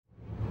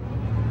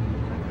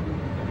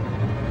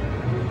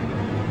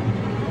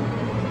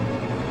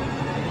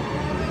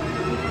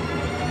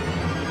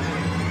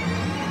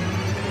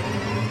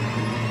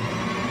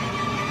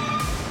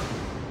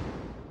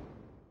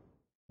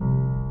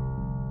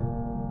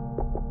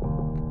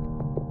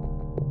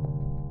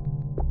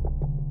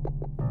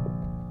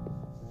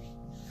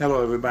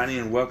Hello, everybody,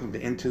 and welcome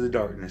to Into the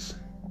Darkness,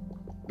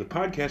 the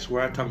podcast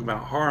where I talk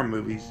about horror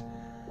movies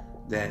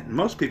that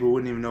most people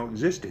wouldn't even know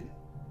existed.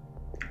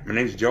 My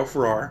name is Joe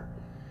Farrar,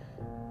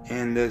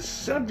 and the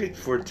subject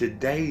for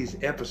today's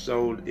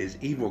episode is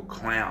evil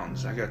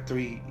clowns. I got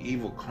three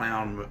evil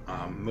clown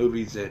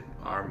movies that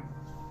are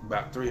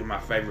about three of my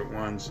favorite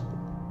ones,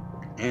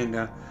 and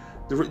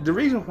the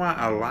reason why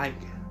I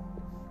like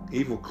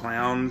evil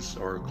clowns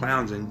or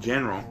clowns in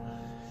general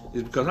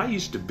is because I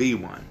used to be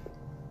one.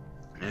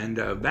 And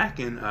back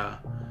in, I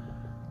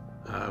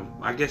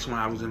guess when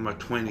I was in my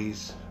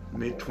 20s,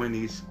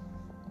 mid-20s,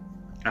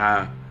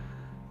 I've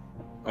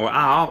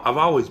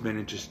always been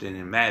interested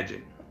in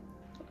magic.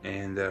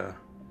 And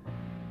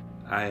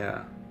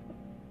I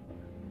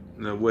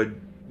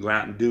would go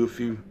out and do a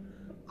few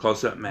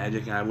close-up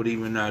magic. And I would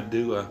even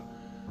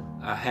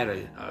I had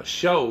a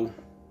show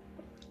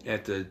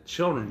at the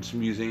Children's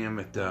Museum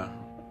at the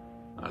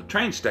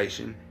train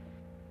station.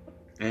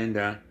 And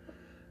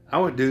I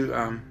would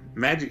do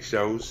magic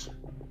shows,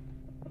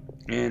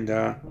 and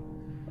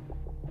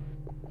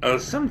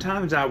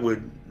sometimes I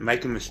would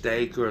make a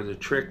mistake, or the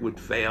trick would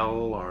fail,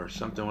 or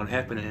something would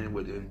happen, and it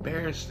would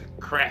embarrass the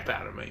crap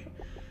out of me.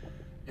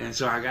 And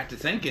so I got to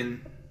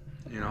thinking,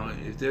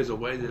 if there's a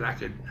way that I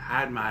could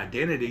hide my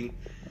identity,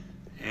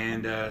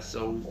 and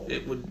so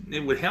it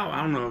would help.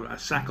 I don't know,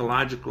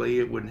 psychologically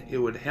it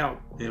would help.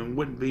 It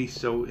wouldn't be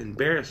so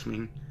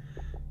embarrassing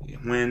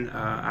when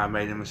I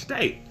made a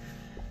mistake.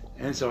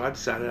 And so I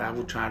decided I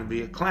would try to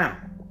be a clown.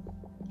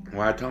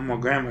 Well, I told my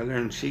grandmother,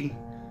 and she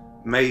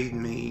made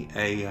me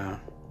a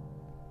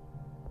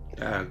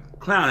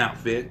clown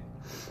outfit.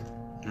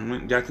 And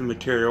went and got the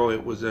material.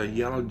 It was a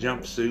yellow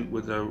jumpsuit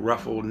with a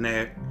ruffled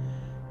neck.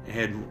 It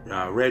had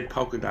red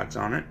polka dots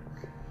on it.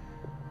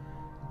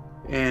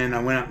 And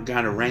I went out and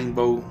got a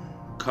rainbow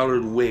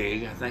colored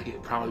wig. I think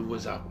it probably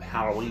was a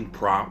Halloween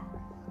prop,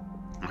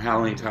 a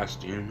Halloween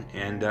costume.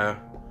 And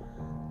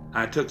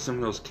I took some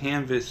of those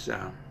canvas...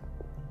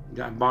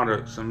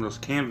 bought some of those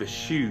canvas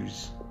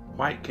shoes,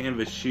 white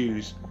canvas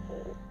shoes,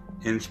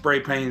 and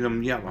spray painted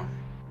them yellow.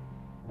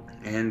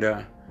 And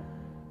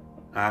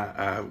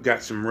I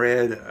got some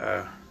red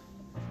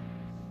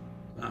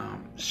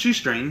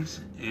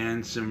shoestrings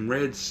and some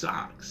red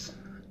socks,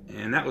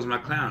 and that was my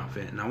clown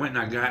outfit. And I went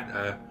and I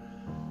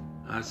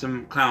got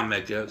some clown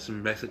makeup,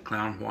 some basic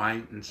clown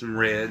white and some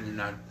red, and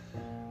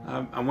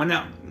I went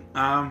out.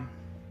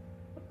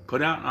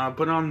 Put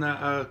on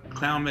the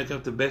clown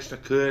makeup the best I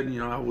could.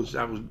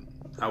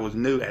 I was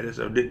new at it,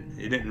 so it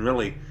didn't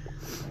really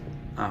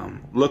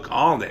look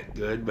all that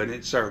good, but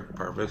it served a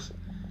purpose.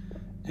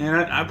 And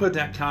I put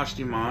that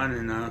costume on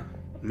and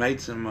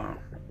made some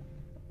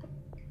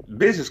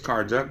business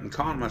cards up and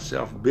called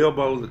myself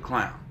Bilbo the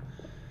Clown.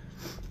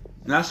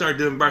 And I started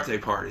doing birthday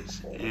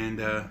parties, and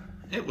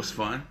it was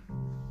fun.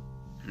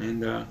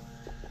 And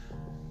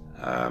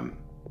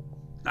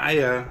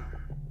I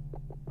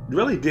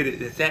really did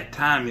it at that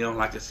time,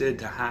 like I said,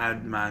 to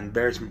hide my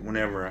embarrassment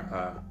whenever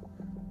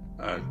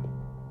a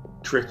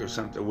trick or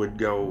something would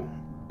go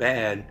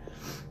bad.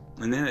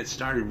 And then I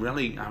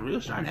really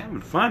started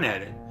having fun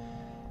at it.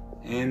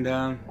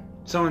 And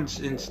so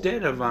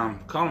instead of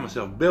calling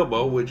myself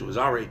Bilbo, which was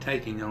already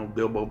taken,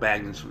 Bilbo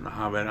Baggins from The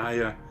Hobbit,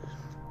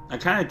 I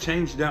kind of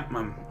changed up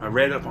I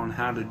read up on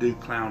how to do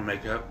clown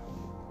makeup,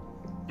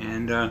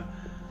 and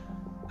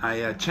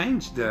I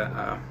changed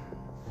the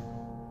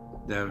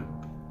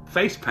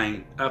face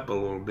paint up a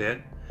little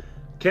bit,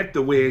 kept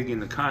the wig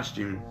and the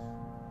costume,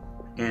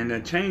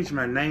 and changed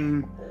my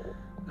name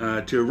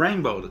to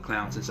Rainbow the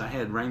Clown, since I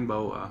had a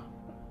rainbow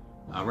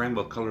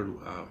colored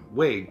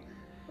wig.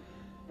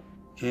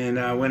 And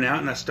I went out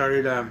and I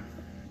started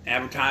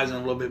advertising a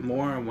little bit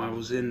more. And I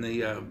was in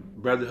the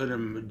Brotherhood of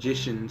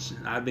Magicians,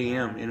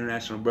 IBM,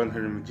 International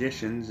Brotherhood of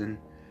Magicians, and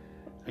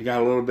I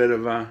got a little bit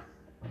of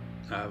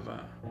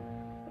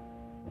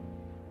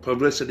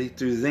publicity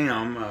through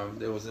them.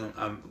 There was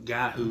a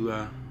guy who,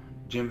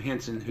 Jim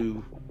Henson,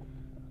 who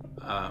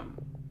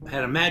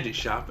had a magic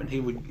shop, and he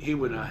would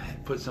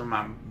put some of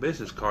my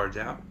business cards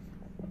out,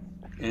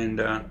 and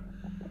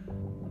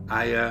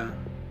I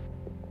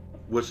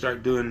would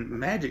start doing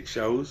magic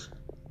shows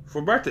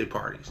for birthday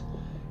parties,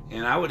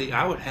 and I would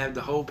have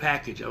the whole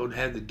package. I would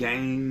have the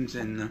games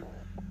and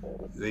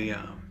the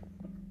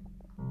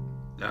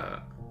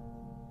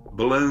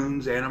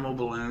balloons, animal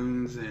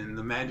balloons, and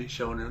the magic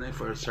show and everything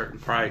for a certain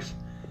price.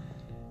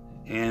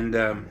 And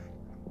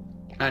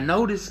I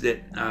noticed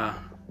that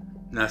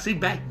now see,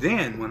 back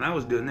then when I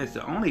was doing this,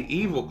 the only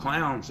evil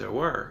clowns there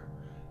were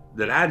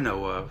that I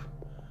know of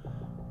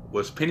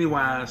was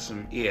Pennywise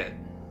from It,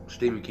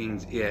 Stephen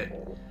King's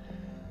It,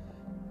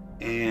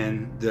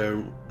 and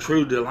the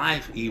true to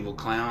life evil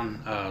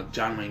clown,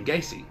 John Wayne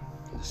Gacy,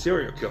 the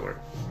serial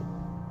killer.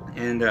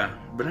 And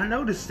but I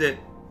noticed that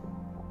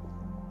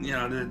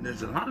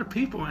there's a lot of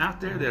people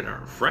out there that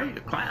are afraid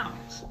of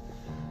clowns,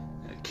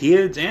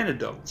 kids and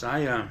adults.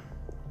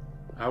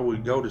 I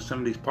would go to some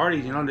of these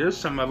parties. There's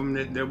some of them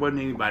that there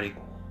wasn't anybody.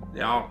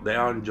 They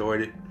all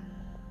enjoyed it.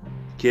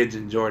 kids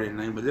enjoyed it and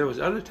everything. But there was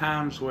other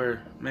times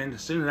where, man,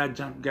 as soon as I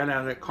got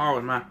out of that car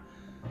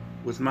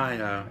with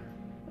my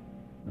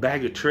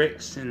bag of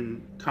tricks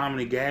and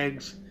comedy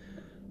gags,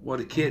 well,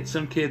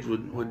 some kids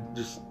would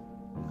just,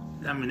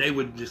 I mean, they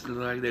would just look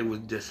like they were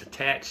just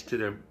attached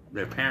to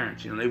their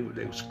parents. You know,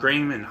 they would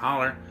scream and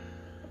holler,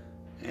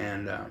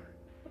 and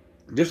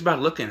just about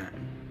looking at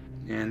them.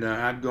 And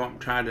I'd go up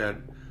and try to,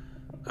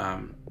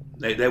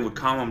 they would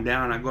calm them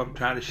down. I'd go up and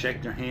try to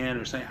shake their hand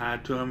or say hi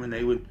to them, and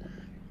they would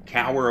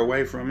cower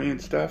away from me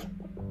and stuff.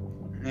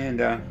 And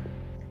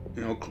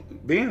you know,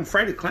 being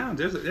afraid of clowns,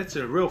 that's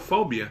a real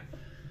phobia.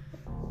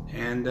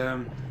 And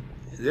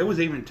there was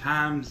even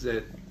times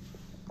that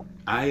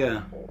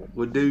I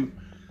would do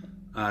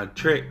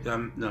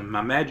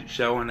my magic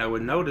show, and I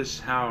would notice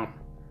how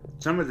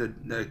some of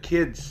the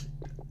kids,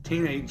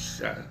 teenage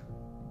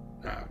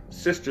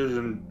sisters,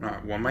 and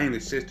well,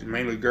 mainly sisters,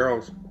 mainly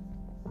girls,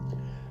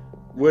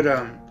 would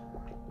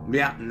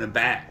be out in the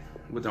back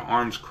with their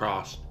arms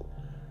crossed,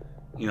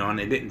 you know, and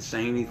they didn't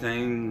say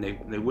anything.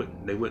 They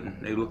wouldn't.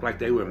 They looked like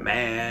they were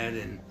mad,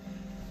 and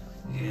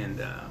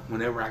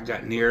whenever I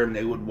got near them,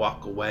 they would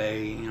walk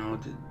away. You know,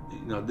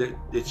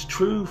 it's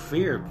true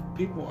fear.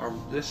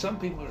 There's some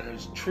people that are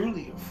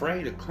truly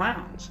afraid of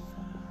clowns.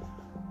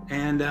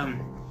 And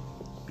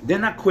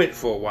then I quit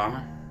for a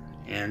while,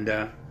 and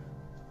I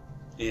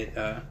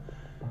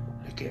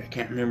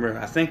can't remember.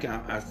 I think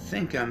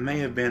I may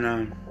have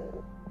been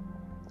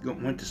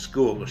went to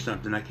school or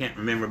something. I can't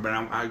remember, but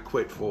I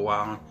quit for a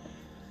while.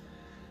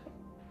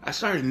 I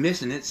started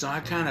missing it, so I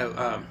kind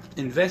of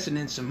invested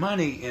in some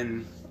money,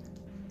 and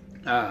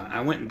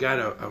I went and got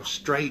a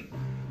straight,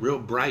 real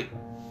bright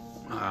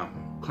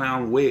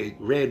clown wig,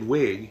 red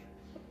wig,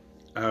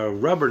 a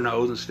rubber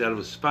nose instead of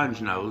a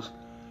sponge nose.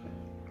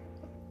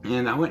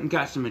 And I went and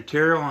got some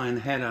material and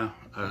had a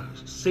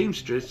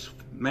seamstress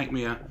make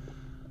me a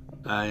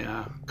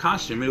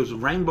costume. It was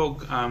rainbow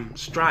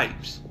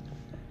stripes,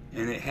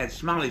 and it had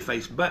smiley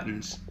face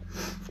buttons,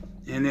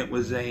 and it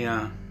was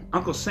a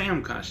Uncle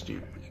Sam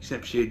costume,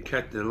 except she had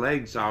cut the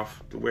legs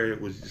off to where it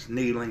was just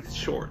knee-length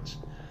shorts.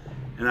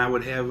 And I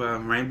would have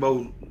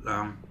rainbow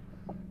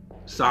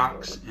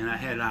socks, and I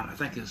had, I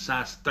think, a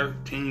size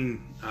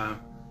 13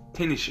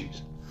 tennis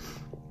shoes.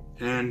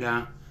 And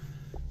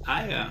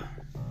I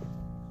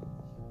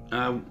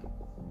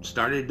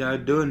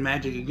started doing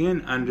magic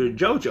again under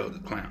JoJo the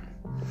Clown.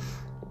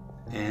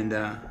 And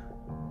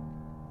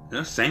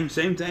same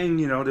thing,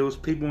 you know, there was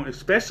people,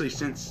 especially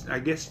since I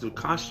guess the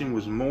costume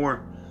was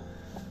more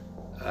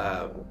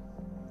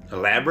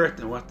elaborate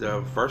than what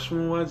the first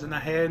one was that I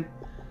had.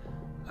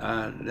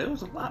 There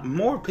was a lot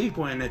more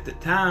people, and at the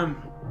time,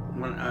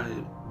 when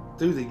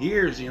through the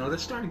years, you know, they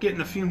started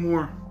getting a few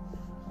more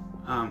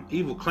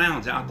evil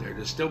clowns out there.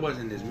 There still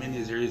wasn't as many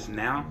as there is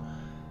now,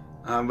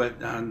 but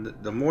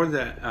the more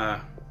the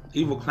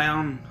evil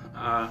clown,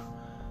 I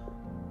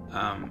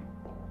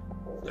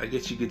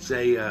guess you could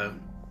say,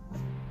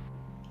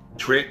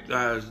 trick,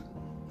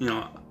 you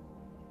know,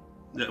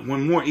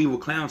 when more evil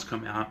clowns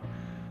come out,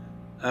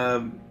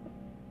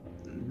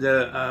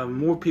 the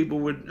more people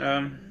would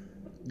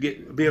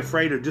be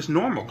afraid of just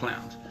normal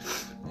clowns.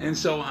 And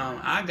so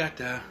I got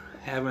to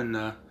having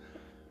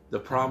the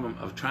problem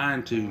of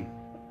trying to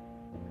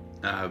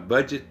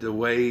budget the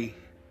way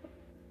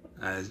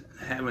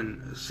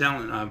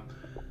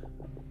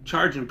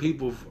charging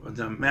people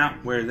the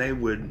amount where they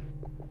would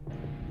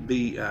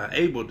be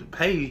able to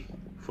pay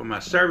for my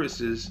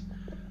services,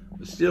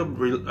 but still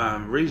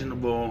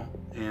reasonable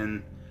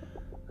and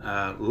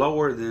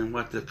lower than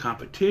what the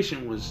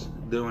competition was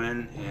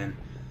doing. And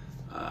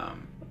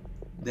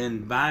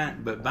then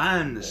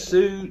buying the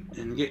suit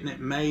and getting it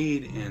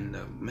made, and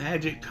the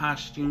magic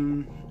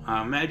costume,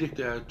 magic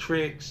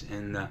tricks,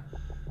 and the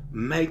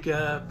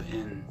makeup,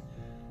 and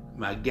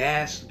my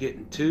gas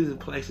getting to the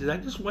places, I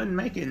just wasn't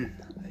making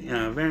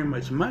very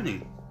much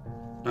money.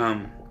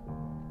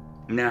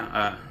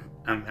 Now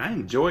I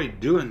enjoyed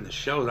doing the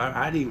shows.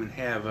 I'd even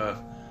have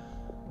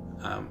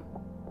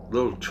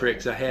little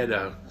tricks. I had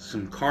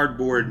some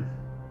cardboard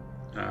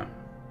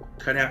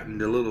cut out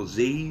into little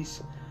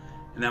Z's,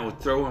 and I would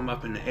throw them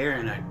up in the air,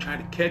 and I'd try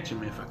to catch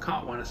them. If I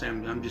caught one, I'd say,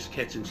 I'm just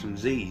catching some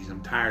Z's.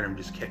 I'm tired, I'm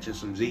just catching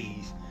some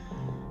Z's.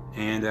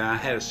 And I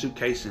had a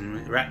suitcase,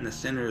 and right in the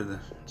center of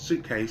the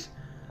suitcase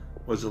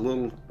was a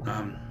little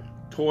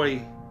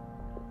toy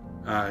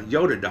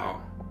Yoda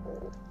doll.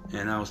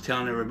 And I was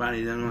telling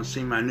everybody that I'm going to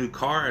see my new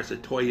car, it's a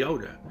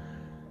Toyota.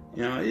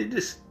 You know, it's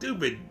just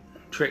stupid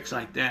tricks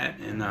like that.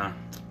 And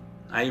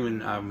I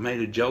even made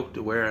a joke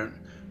to where,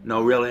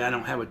 no, really, I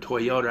don't have a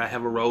Toyota. I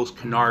have a Rose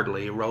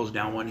Canardly. It rolls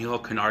down one hill,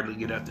 Canardly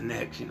get up the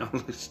next. You know,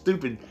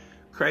 stupid,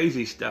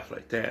 crazy stuff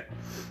like that.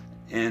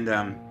 And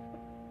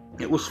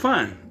it was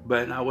fun,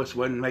 but I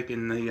wasn't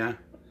making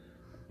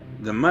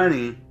the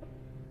money.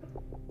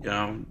 You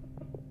know,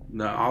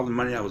 all the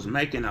money I was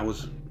making, I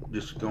was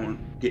just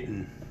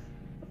getting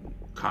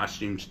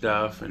costume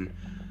stuff and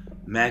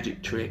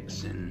magic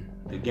tricks and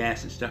the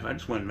gas and stuff. I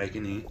just wasn't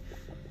making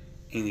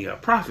any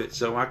profit,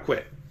 so I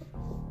quit.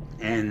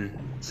 And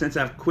since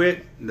I've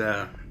quit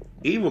the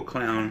evil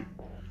clown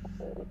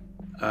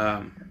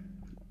um,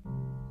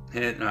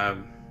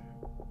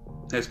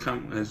 has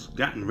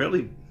gotten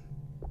really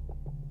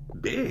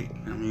big.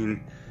 I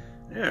mean,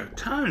 there are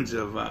tons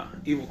of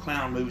evil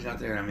clown movies out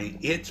there. I mean,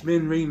 it's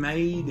been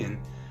remade, and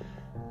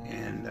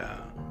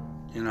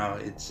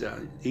it's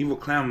evil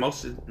clown.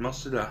 Most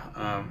of the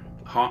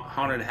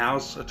haunted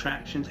house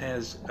attractions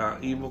has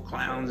evil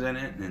clowns in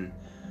it, and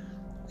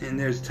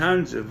there's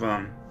tons of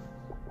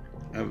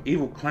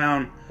evil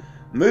clown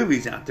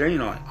movies out there.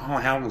 Like All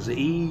Hallows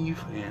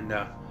Eve, and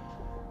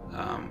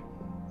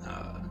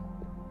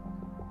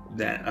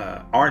that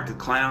Art the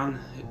Clown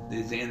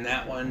is in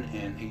that one,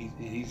 and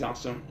he's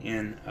also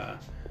in I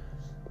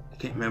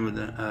can't remember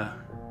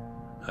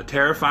the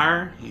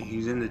Terrifier.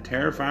 He's in the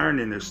Terrifier, and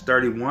then there's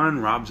 31,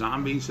 Rob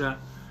Zombie's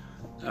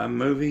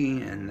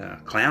movie,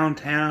 and Clown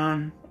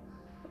Town,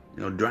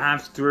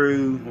 Drive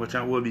Through, which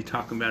I will be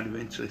talking about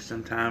eventually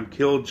sometime,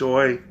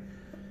 Killjoy,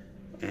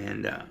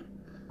 and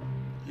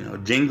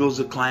Jingles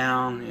the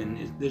Clown,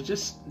 and there's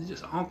just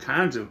all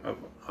kinds of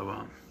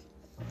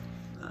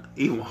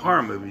evil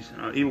horror movies,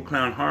 evil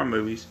clown horror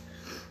movies,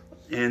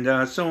 and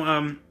so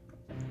I'm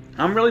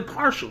really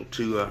partial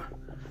to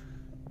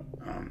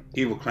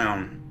evil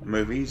clown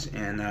movies,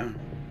 and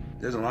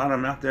there's a lot of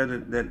them out there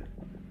that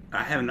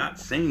I have not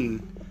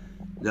seen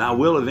that I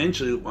will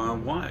eventually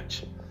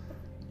watch,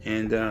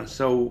 and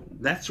so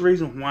that's the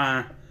reason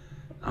why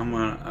I'm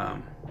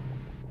gonna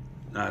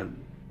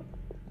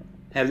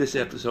have this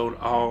episode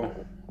all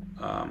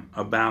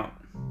about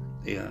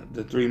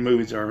the three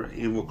movies are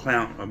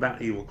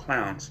about evil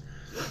clowns.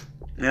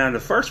 Now, the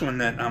first one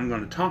that I'm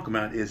going to talk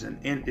about is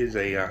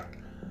a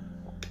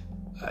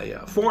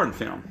foreign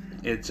film.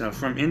 It's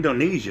from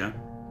Indonesia,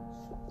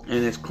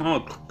 and it's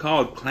called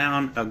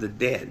Clown of the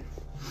Dead.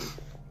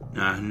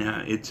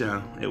 Now,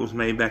 it was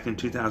made back in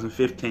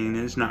 2015,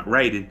 and it's not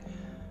rated.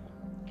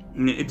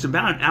 It's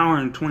about an hour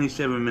and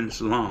 27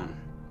 minutes long.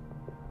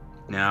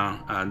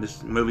 Now,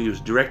 this movie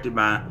was directed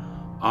by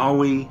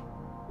Awi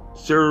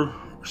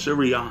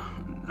Surya.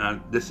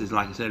 This is,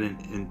 like I said,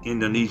 an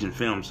Indonesian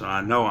film, so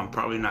I know I'm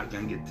probably not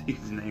going to get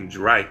these names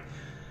right.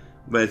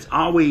 But it's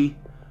Awi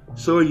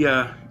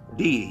Surya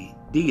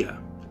Dia.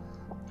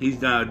 He's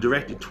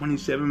directed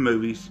 27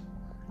 movies,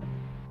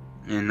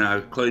 and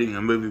including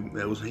a movie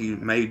that he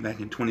made back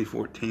in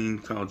 2014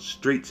 called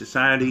Street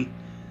Society,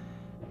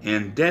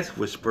 and Death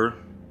Whisper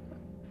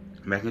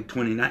back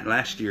in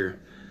last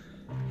year.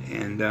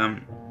 And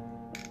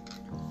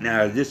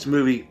now this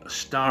movie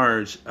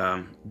stars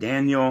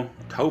Daniel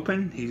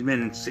Topin. He's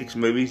been in 6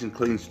 movies,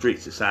 including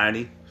Street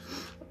Society,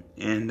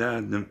 and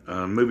the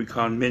movie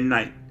called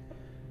Midnight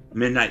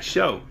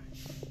Show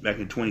back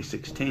in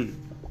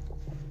 2016.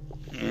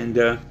 And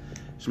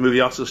this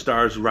movie also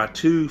stars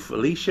Ratu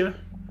Felicia.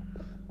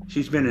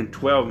 She's been in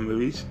 12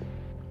 movies,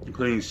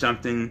 including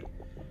Something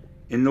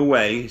in the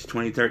Way, it's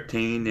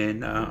 2013,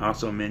 and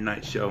also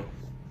Midnight Show.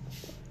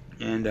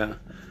 And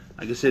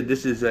like I said,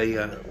 this is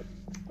a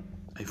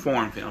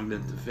foreign film.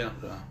 It's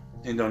filmed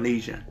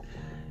Indonesia,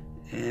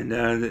 and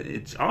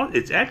it's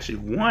actually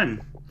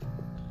won.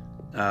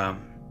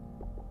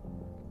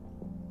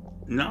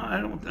 No,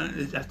 I don't.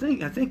 I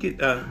think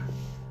it. I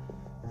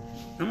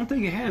don't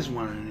think it has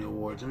won any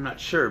awards. I'm not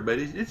sure, but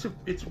it's a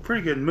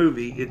pretty good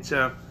movie. It's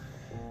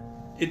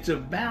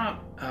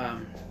about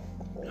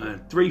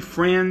 3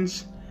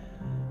 friends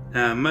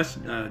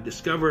must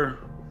discover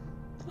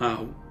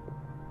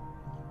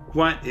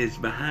what is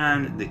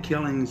behind the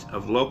killings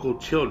of local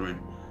children.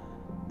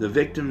 The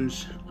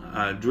victims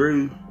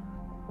drew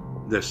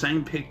the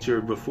same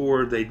picture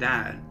before they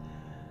died,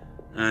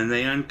 and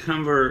they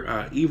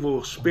uncover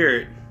evil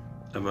spirit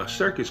of a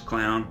circus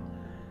clown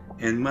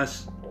and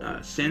must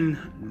send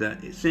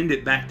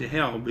it back to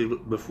hell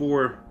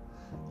before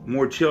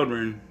more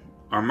children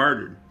are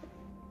murdered.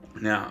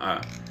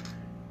 Now,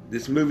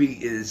 this movie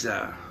is,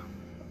 like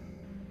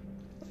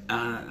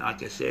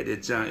I said,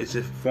 it's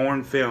a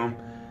foreign film,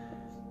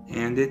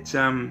 and it's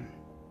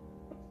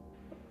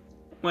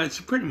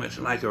it's pretty much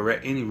like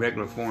any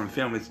regular foreign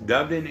film. It's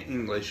dubbed in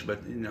English,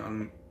 but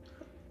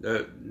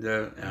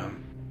the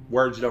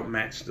words don't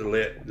match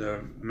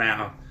the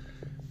mouth,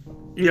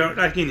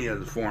 like any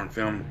other foreign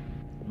film.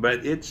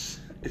 But it's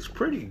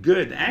pretty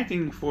good. The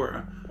acting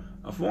for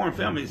a foreign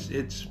film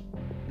it's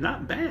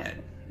not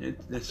bad,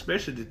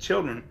 especially the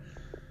children.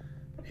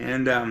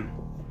 And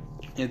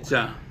it's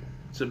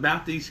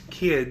about these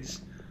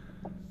kids.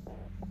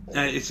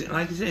 It's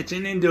like I said, it's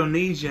in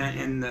Indonesia,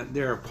 and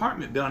their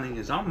apartment building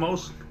is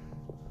almost,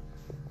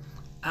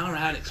 I don't know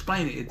how to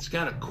explain it. It's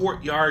got a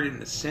courtyard in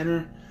the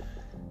center,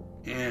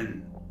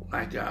 and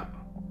like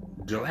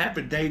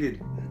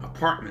dilapidated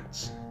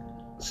apartments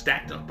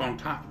stacked up on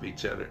top of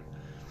each other.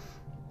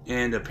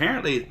 And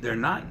apparently they're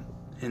not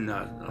in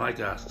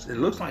it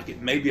looks like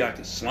it may be like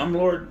a slum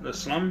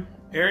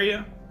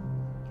area,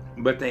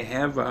 but they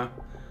have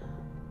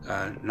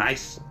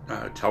nice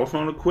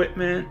telephone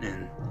equipment,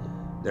 and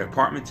their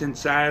apartments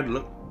inside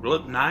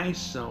look nice.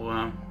 So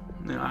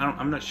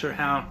I'm not sure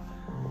how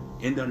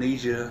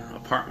Indonesia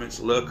apartments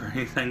look or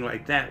anything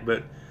like that,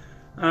 but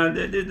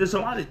there's a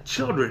lot of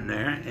children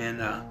there,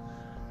 and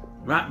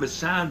right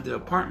beside the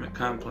apartment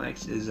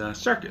complex is a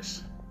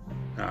circus,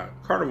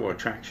 carnival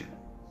attraction.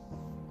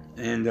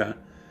 And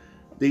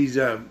these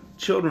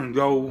children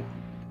go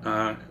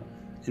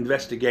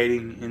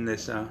investigating in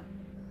this. I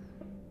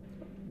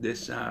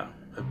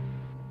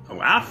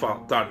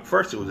thought at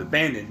first it was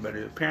abandoned, but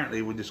apparently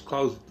it was just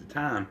closed at the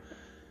time.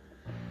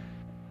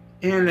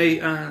 And they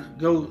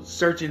go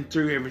searching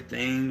through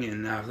everything,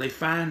 and they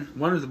find,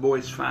 one of the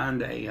boys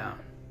find a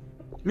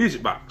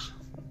music box,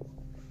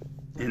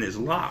 and it's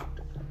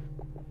locked.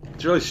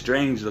 It's a really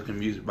strange looking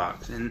music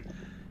box, and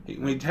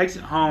when he takes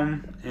it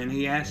home, and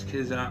he asks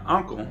his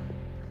uncle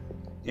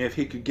if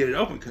he could get it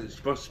open, because it's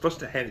supposed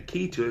to have a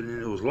key to it,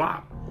 and it was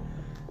locked.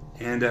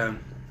 And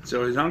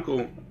so his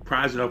uncle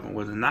pries it open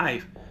with a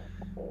knife,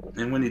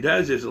 and when he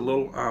does, there's a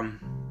little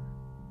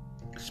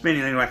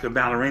spinning thing like a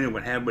ballerina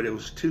would have, but it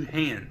was two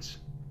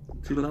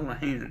little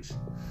hands.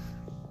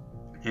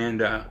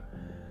 And ever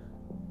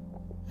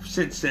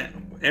since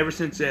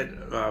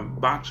that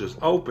box was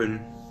open,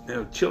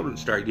 children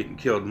started getting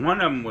killed.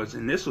 One of them was,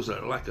 and this was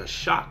like a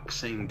shock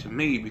scene to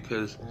me,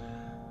 because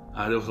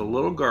there was a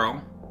little girl,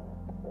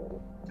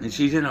 and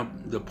she's in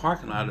the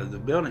parking lot of the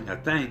building, I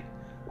think,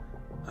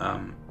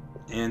 and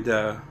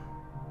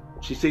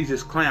she sees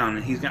this clown,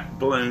 and he's got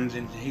balloons,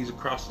 and he's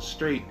across the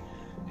street,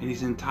 and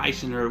he's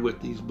enticing her with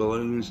these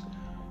balloons.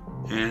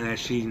 And as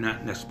she's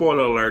not, now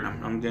spoiler alert,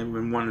 I'm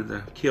giving one of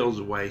the kills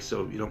away,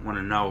 so if you don't want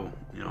to know,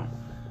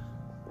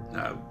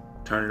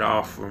 turn it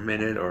off for a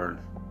minute or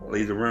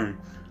leave the room.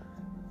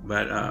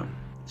 But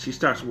she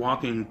starts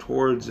walking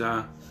towards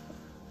the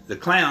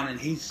clown, and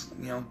he's,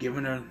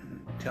 giving her,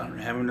 telling her,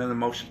 having another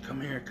motion,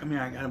 come here,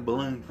 I got a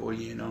balloon for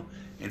you,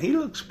 And he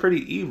looks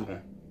pretty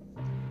evil.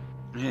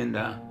 And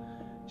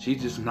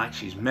she's just like,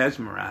 she's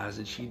mesmerized,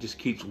 and she just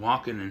keeps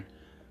walking, and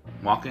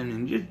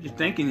you're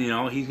thinking,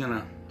 she's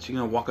gonna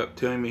walk up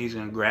to him, and he's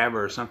gonna grab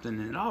her or something,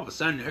 and all of a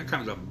sudden here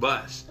comes a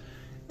bus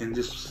and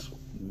just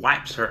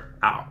wipes her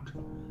out,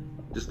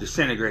 just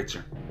disintegrates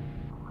her.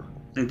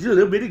 And she's a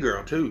little bitty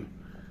girl too.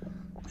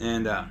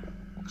 And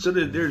so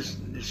there's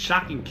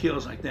shocking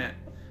kills like that,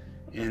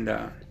 and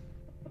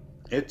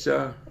it's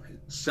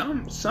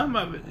some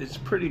of it is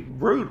pretty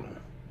brutal.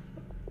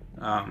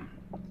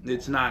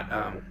 It's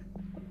not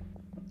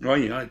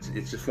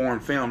it's a foreign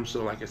film,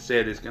 so like I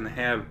said, it's gonna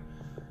have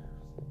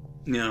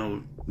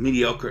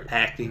mediocre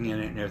acting in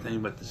it and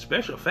everything, but the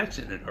special effects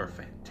in it are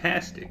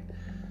fantastic.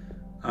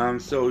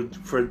 So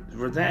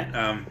for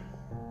that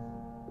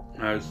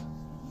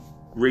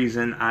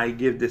reason, I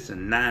give this a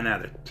 9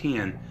 out of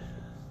 10.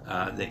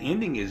 The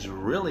ending is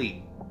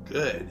really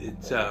good.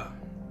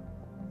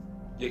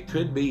 It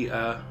could be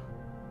it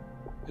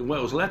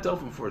was left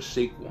open for a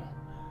sequel,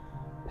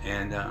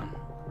 and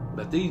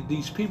but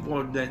these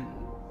people that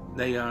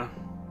they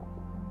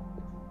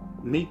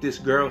meet this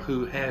girl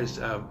who has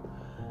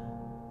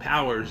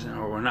powers,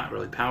 or not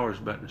really powers,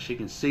 but she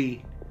can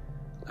see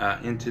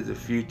into the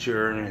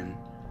future and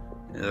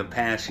the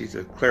past. She's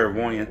a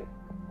clairvoyant,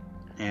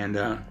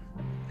 and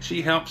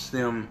she helps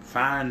them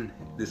find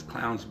this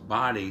clown's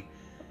body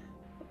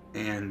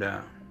and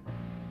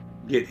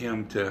get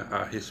him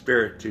to his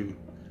spirit to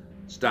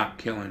stop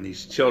killing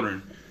these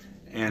children.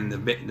 And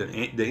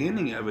the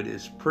ending of it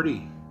is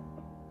pretty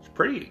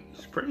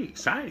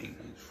exciting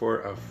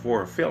for a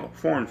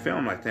foreign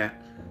film like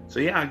that. So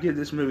yeah, I'll give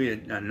this movie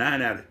a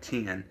 9 out of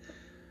 10.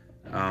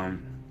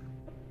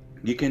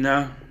 You can,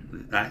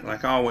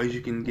 like always,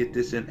 you can get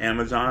this at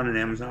Amazon and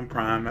Amazon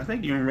Prime. I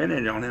think you can rent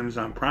it on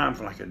Amazon Prime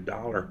for like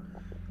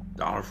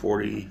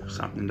 $1.40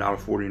 something,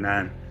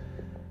 $1.49.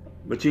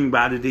 But you can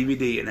buy the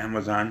DVD at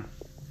Amazon.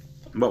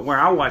 But where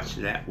I watched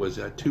it at was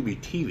Tubi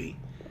TV.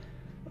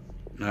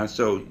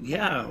 So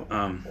yeah,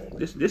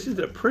 this is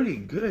a pretty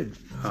good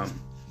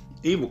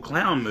evil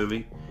clown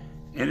movie,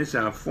 and it's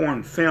a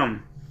foreign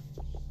film.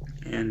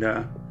 And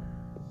I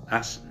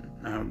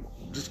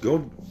just go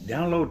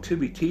download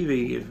Tubi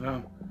TV. If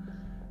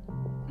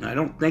I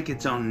don't think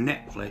it's on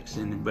Netflix,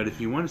 but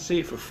if you want to see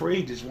it for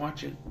free, just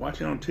watch it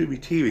on Tubi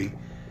TV.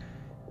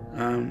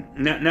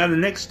 Now the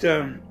next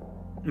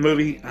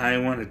movie I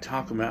want to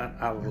talk about,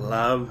 I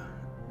love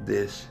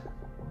this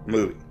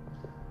movie.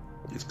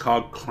 It's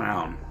called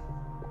Clown.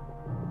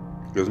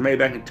 It was made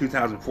back in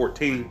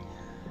 2014.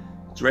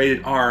 It's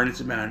rated R, and it's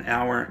about an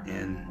hour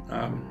and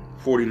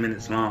 40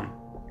 minutes long.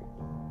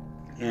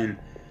 And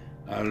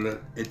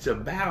it's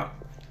about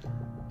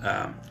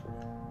a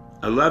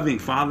loving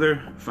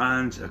father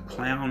finds a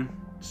clown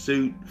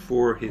suit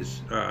for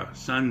his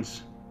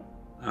son's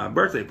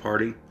birthday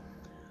party,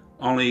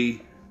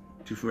 only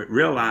to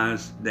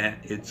realize that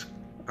it's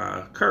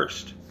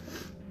cursed.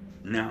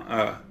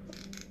 Now,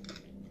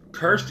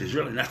 cursed is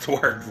really not the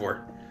word for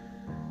it.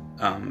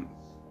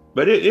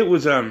 But it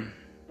was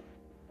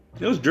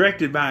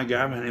directed by a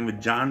guy by the name of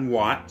John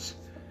Watts.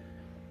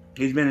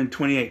 He's been in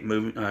 28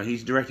 movies.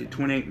 He's directed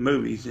 28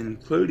 movies,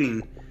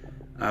 including,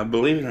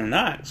 believe it or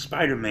not,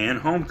 Spider-Man: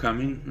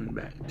 Homecoming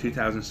back in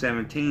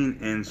 2017,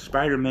 and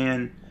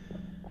Spider-Man: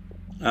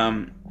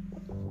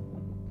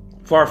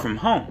 Far From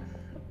Home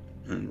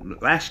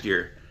last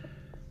year.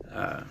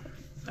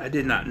 I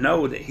did not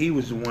know that he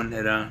was the one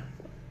that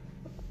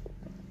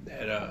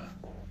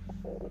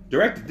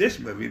directed this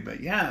movie,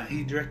 but yeah,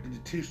 he directed the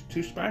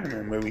two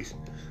Spider-Man movies.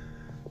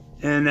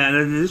 And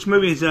this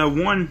movie has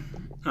won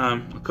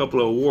a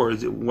couple of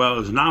awards. It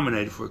was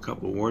nominated for a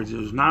couple of awards. It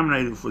was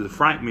nominated for the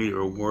Fright Meter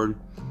Award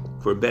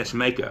for Best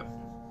Makeup.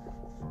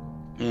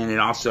 And it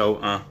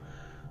also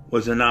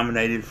was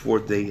nominated for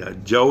the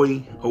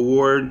Joey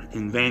Award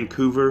in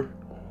Vancouver,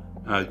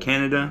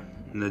 Canada.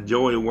 And the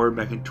Joey Award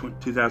back in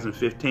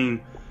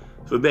 2015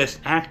 for Best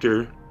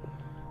Actor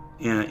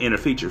in a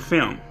Feature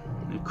Film.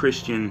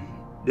 Christian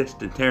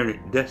DiStefano.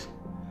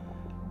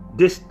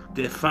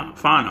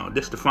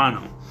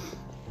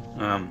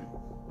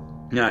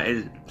 Now,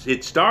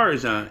 it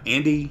stars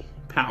Andy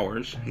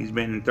Powers. He's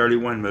been in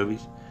 31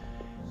 movies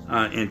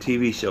and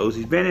TV shows.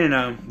 He's been in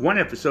one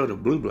episode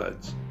of Blue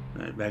Bloods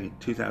back in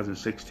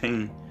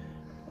 2016.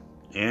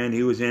 And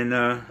he was in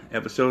an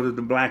episode of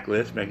The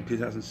Blacklist back in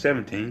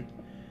 2017.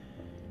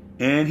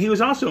 And he was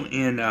also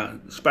in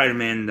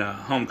Spider-Man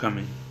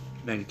Homecoming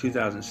back in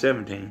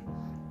 2017.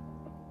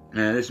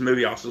 And this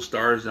movie also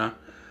stars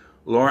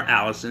Laura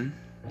Allen.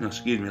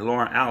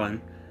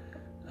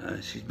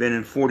 She's been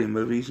in 40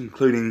 movies,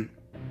 including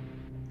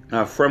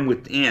From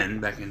Within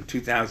back in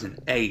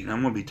 2008. And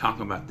I'm going to be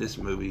talking about this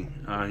movie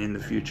in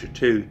the future,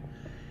 too.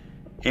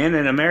 And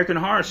an American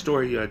Horror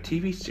Story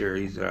TV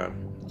series.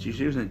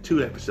 She was in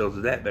 2 episodes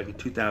of that back in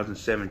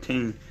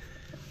 2017.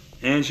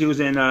 And she was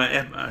in 2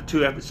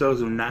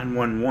 episodes of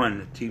 911,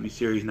 the TV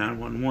series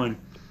 911,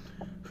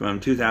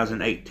 from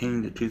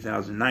 2018 to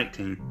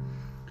 2019.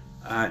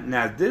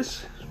 Now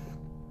this,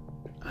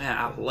 man,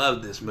 I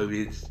love this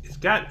movie. It's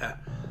got a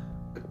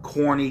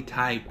corny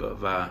type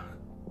of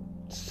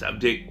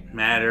subject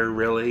matter,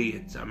 really.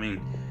 It's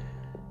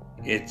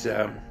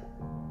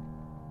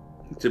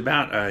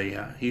about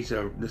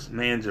this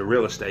man's a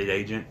real estate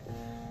agent,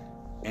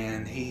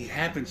 and he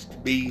happens to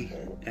be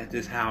at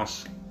this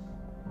house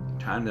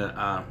trying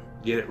to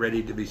get it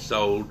ready to be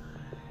sold,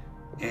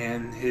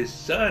 and his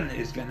son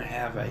is going to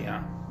have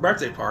a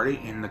birthday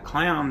party, and the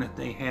clown that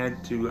they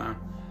had to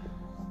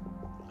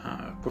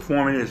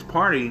perform at his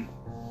party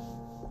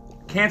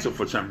canceled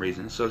for some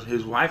reason. So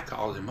his wife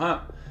calls him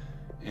up,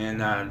 and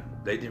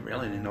they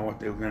didn't know what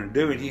they were going to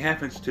do, and he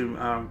happens to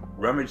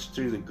rummage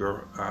through the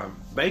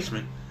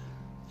basement,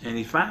 and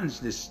he finds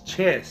this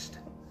chest,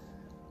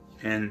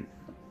 and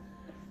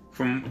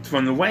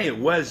from the way it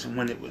was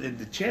when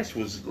the chest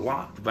was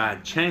locked by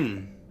a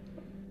chain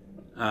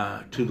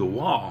to the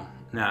wall.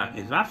 Now,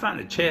 if I find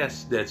a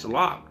chest that's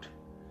locked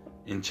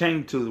and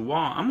chained to the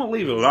wall, I'm gonna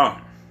leave it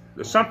alone.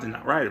 There's something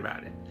not right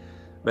about it.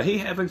 But he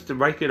happens to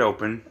break it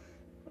open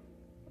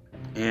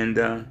and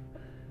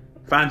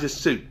finds this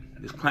suit,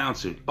 this clown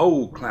suit,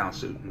 old clown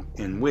suit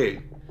and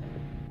wig,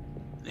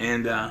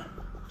 and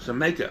some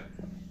makeup.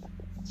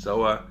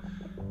 So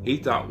he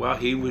thought, well,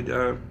 he would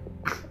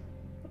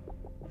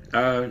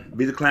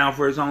be the clown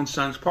for his own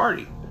son's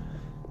party.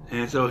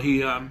 And so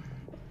he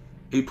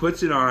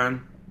puts it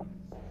on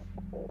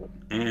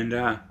and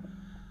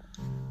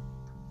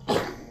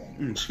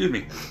excuse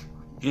me,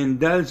 and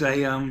does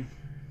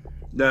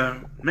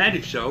the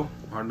magic show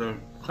or the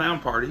clown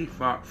party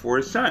for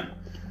his son.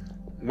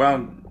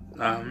 Well,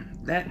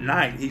 that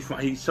night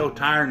he's so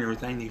tired and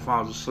everything, he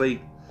falls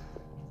asleep.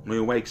 When he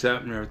wakes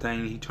up and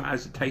everything, he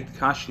tries to take the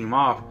costume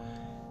off,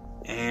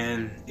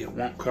 and it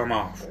won't come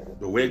off.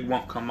 The wig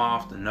won't come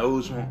off. The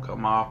nose won't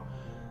come off.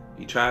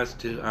 He tries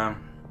to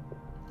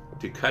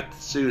cut the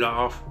suit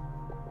off,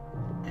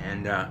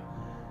 and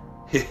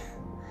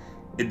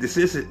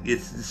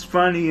it's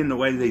funny in the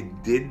way they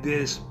did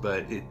this,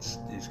 but it's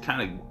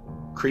kind of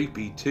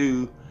creepy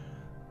too.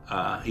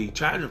 He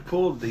tried to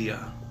pull the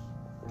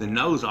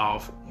nose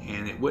off,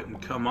 and it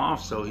wouldn't come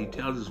off. So he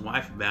tells his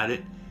wife about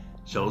it,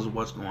 shows her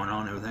what's going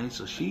on and everything.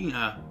 So she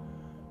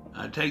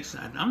takes,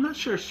 I'm not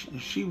sure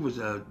if she was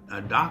a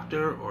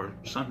doctor or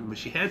something, but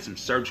she had some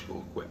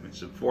surgical equipment,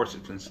 some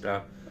forceps and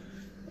stuff.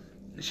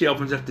 She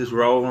opens up this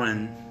roll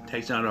and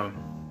takes out a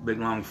big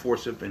long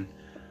forceps and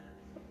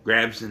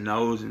grabs the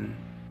nose and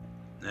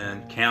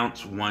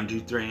counts 1, 2,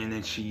 3, and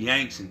then she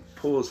yanks and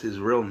pulls his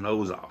real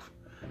nose off.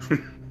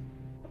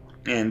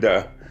 And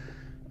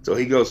so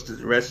he goes to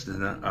the rest of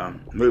the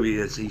movie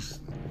as he's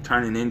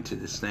turning into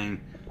this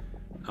thing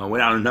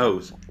without a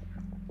nose.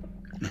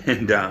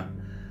 And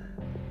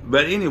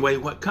but anyway,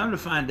 what come to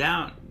find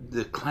out,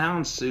 the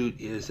clown suit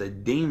is a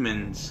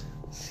demon's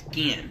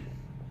skin,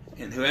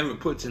 and whoever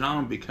puts it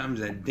on becomes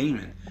that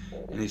demon,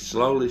 and he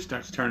slowly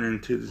starts turning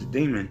into this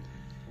demon.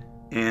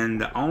 And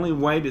the only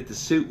way that the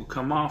suit will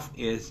come off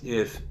is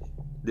if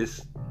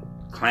this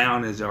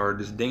clown or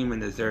this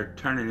demon as they're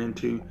turning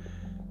into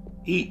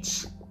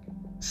eats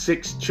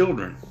 6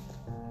 children,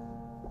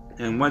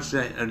 and once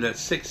that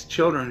 6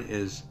 children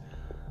is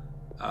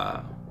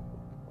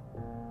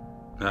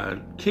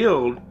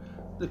killed,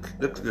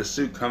 the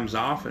suit comes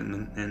off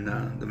and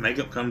the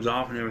makeup comes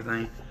off and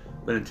everything.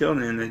 But until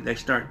then, they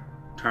start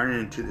turning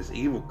into this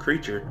evil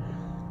creature,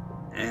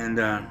 and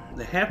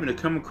they happen to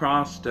come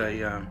across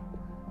a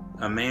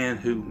a man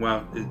who,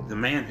 well, the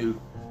man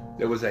who,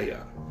 there was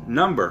a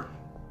number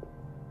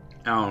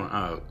on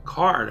a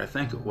card, I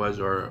think it was,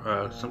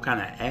 or some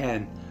kind of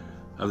ad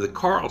of the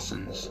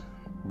Carlsons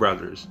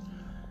brothers,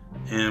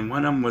 and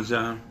one of them was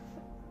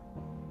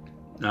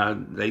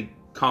they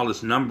call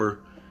this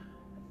number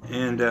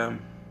and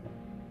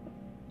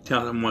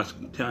tell him what's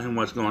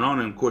going on,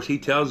 and of course he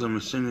tells them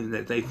as soon as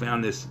that they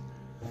found this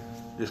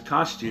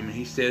costume, and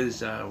he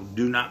says,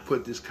 "Do not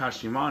put this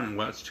costume on." And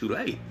well, it's too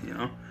late, you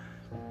know.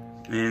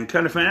 And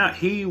kind of find out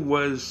he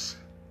was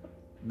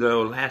the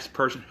last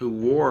person who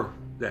wore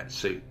that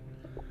suit,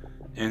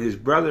 and his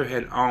brother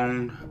had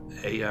owned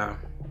a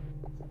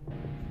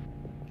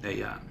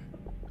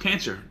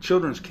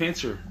children's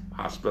cancer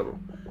hospital,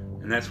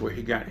 and that's where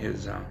he got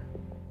his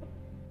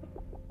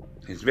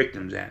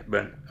victims at.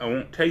 But I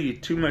won't tell you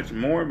too much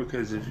more,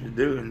 because if you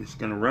do, it's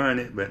going to ruin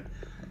it. But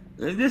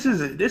this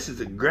is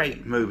a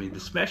great movie. The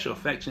special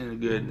effects are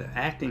good. The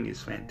acting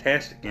is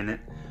fantastic in it,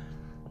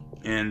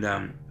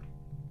 and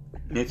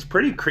it's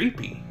pretty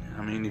creepy.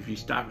 I mean, if you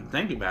stop and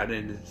think about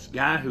it, it's a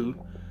guy who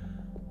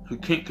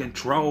can't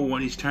control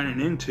what he's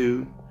turning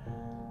into.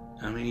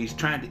 I mean, he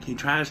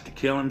tries to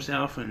kill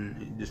himself,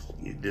 and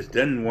it just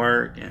doesn't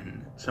work.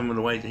 And some of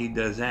the ways that he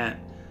does that,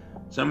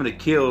 some of the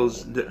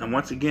kills. And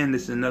once again,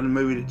 this is another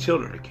movie that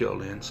children are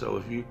killed in. So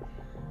if you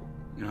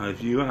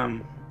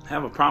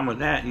have a problem with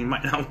that, you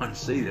might not want to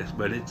see this.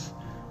 But it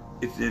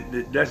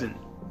doesn't,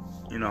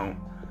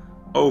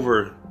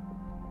 over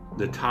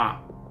the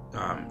top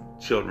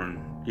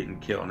children getting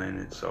killed in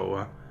it.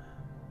 So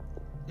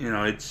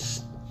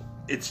it's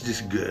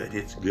just good.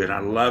 It's good. I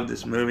love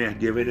this movie. I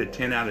give it a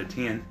 10 out of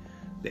 10.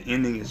 The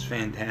ending is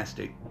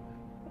fantastic.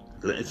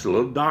 It's a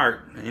little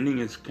dark. The ending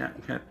is kind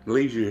of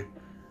leaves you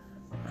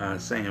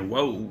saying,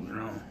 "Whoa,"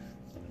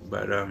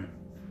 But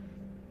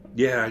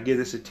yeah, I give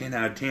this a 10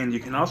 out of 10. You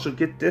can also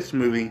get this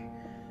movie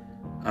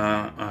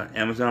on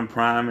Amazon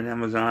Prime and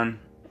Amazon.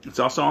 It's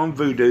also on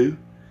Vudu,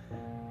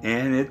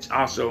 and it's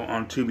also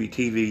on Tubi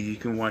TV. You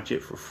can watch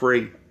it for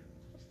free.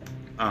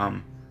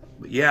 But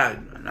yeah,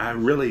 I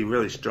really,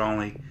 really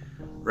strongly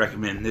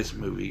recommend this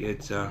movie.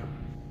 Its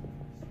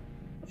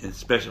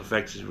special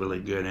effects is really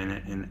good in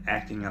it, and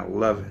acting, I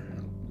love it.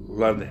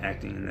 Love the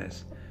acting in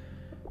this.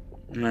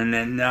 And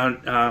then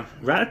now,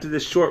 right after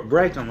this short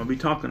break, I'm going to be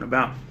talking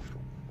about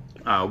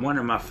one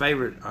of my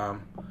favorite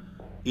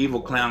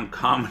evil clown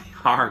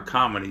horror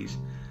comedies.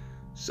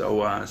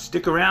 So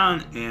stick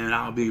around, and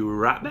I'll be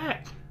right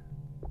back.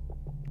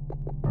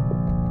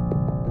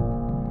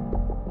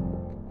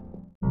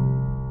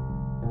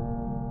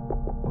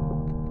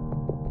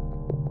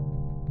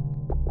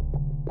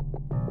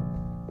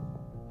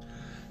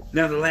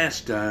 Now, the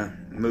last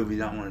movie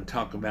that I want to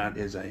talk about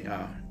is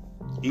a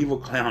evil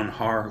clown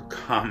horror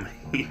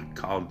comedy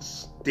called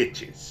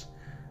Stitches.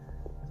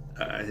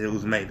 It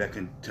was made back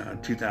in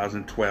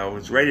 2012.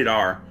 It's rated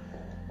R,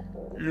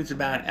 and it's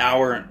about an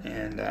hour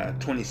and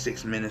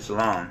 26 minutes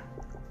long.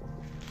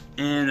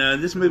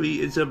 And this movie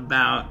is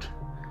about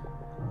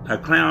a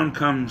clown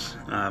comes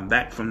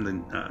back from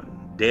the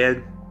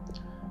dead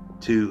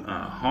to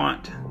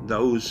haunt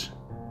those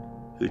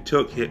who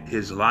took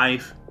his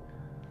life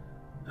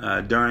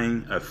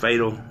during a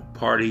fatal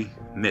party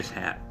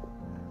mishap.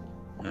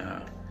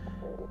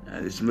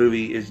 This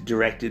movie is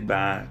directed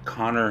by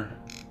Connor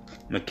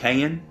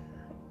McCain,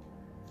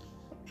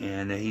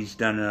 and he's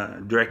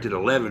directed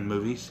 11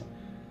 movies.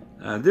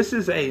 This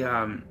is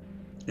an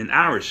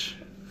Irish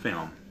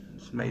film.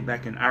 It's made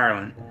back in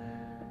Ireland,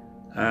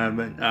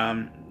 but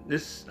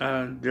this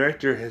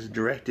director has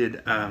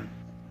directed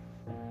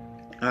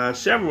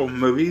several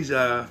movies.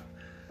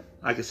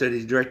 Like I said,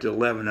 he's directed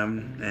 11 of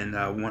them, and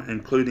one,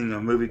 including a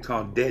movie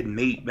called Dead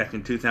Meat back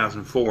in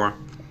 2004,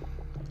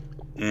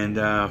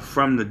 and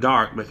From the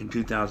Dark back in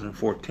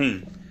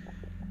 2014.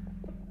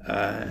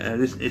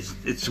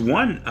 It's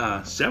won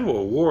several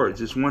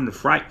awards. It's won the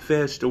Fright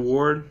Fest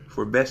Award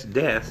for Best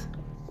Death,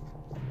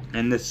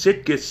 and the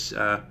Sitges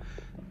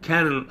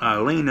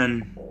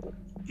Catalina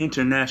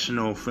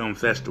International Film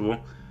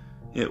Festival.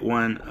 It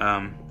won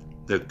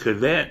the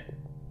Cavett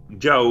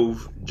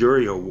Jove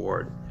Jury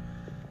Award.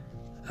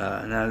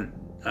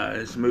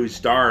 This movie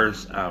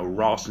stars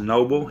Ross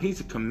Noble. He's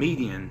a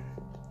comedian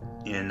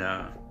in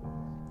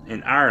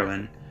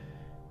Ireland,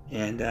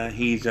 and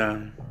he's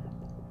done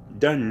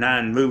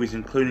 9 movies,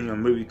 including a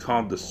movie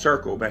called The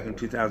Circle back in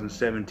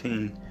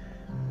 2017,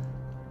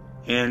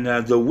 and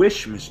The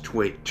Wishmas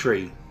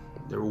Tree.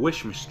 The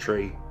Wishmas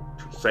Tree.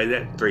 Say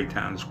that 3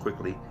 times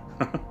quickly.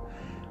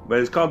 But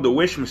it's called The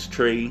Wishmas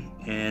Tree,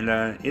 and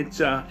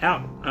it's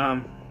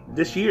out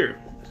this year,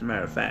 as a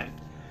matter of fact.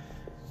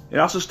 It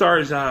also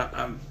stars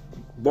an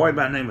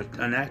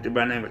actor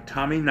by the name of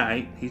Tommy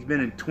Knight. He's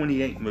been in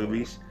 28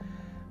 movies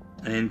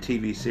and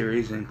TV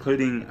series,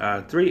 including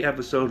 3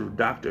 episodes of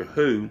Doctor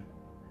Who,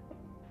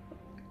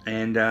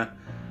 and a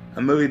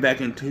movie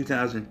back in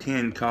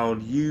 2010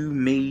 called You,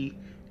 Me,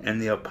 and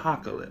the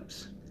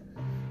Apocalypse.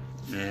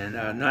 And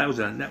that was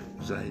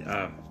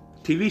a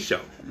TV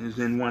show. He was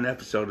in 1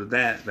 episode of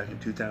that back in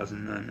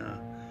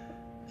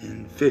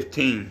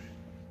 2015.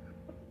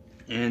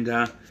 And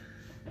now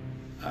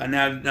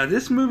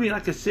this movie,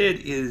 like I said,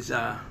 is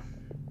I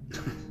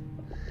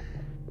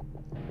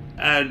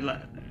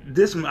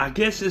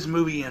guess this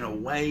movie in a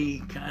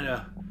way kind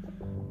of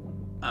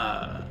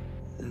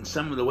in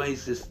some of the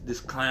ways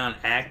this clown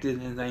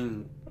acted and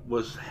thing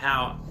was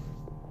how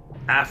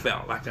I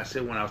felt. Like I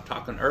said when I was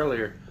talking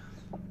earlier,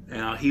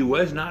 he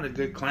was not a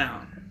good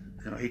clown.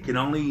 He could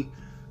only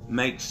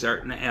make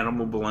certain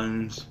animal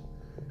balloons,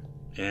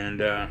 and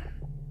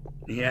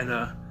he had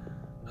a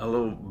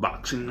little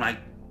boxing, like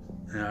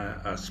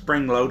a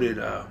spring-loaded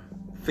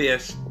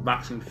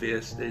boxing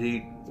fist that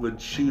he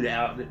would shoot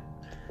out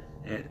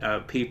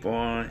at people.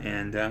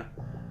 And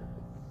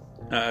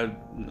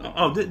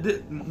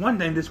one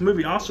thing, this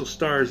movie also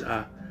stars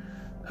a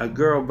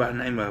girl by the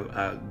name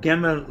of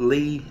Gemma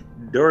Lee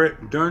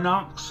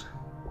Durnox.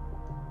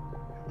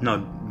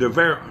 No,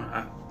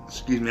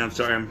 excuse me, I'm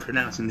sorry, I'm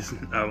pronouncing this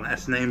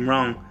last name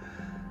wrong.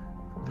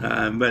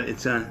 But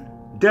it's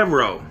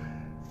Devereaux.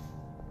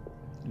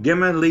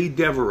 Gemma Lee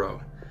Devereaux.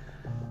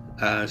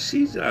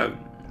 She's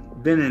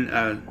been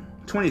in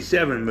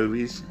 27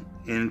 movies,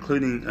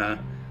 including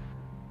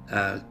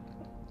Come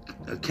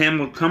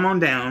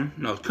Down,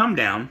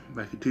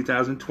 back in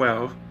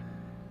 2012,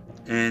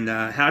 and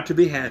How to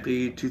Be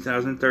Happy,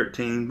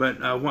 2013. But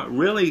what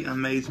really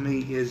amazed me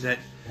is that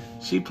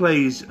she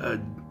plays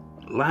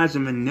Liza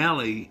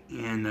Minnelli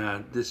in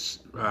this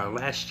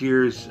last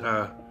year's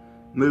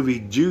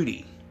movie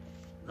Judy,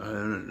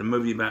 the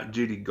movie about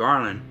Judy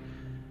Garland.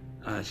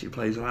 She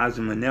plays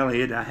Liza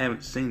Minnelli. I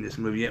haven't seen this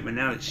movie yet, but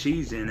now that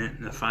she's in it,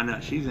 and I find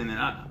out she's in it,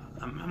 I'm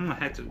gonna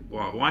have to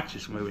watch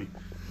this movie.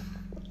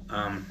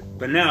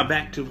 But now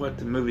back to what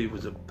the movie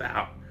was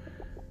about.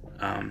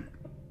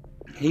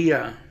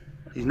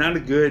 He's not a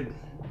good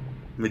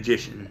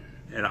magician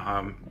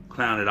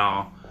clown at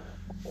all,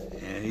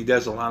 and he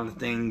does a lot of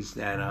things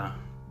that are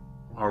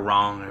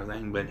wrong and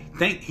everything. But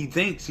he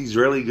thinks he's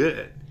really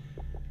good,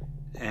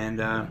 and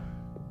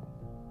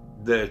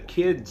the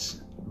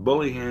kids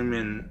bully him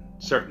in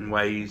certain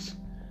ways.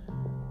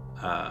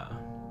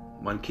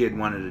 One kid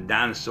wanted a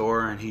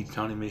dinosaur, and he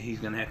told him he's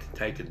going to have to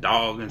take a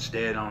dog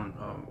instead on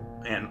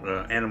an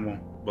animal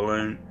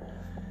balloon.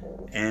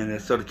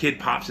 And so the kid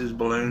pops his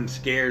balloon,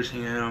 scares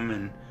him,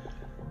 and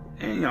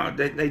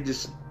they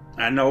just,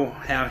 I know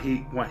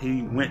what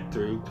he went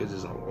through, because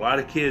there's a lot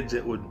of kids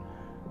that would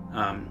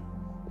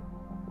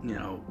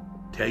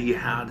tell you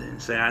how to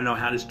say, I know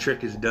how this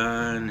trick is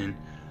done, and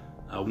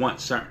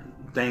want certain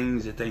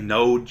things that they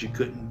knowed you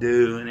couldn't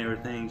do and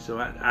everything. So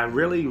I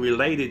really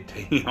related to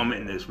him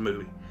in this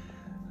movie.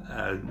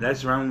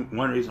 That's one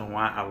reason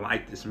why I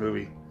like this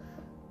movie.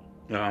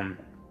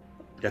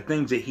 The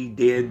things that he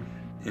did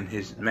in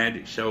his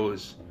magic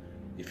shows,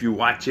 if you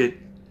watch it,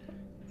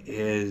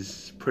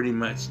 is pretty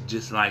much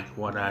just like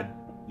what I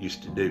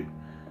used to do.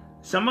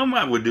 Some of them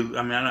I would do.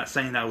 I mean, I'm not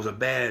saying I was a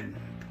bad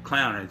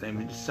clown or anything,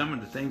 but just some of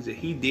the things that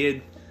he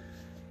did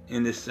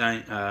in this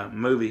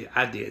movie,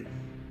 I did.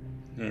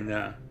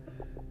 And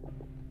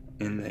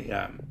in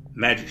the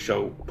magic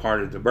show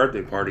part of the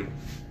birthday party.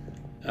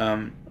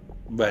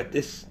 But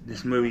this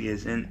movie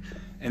is in,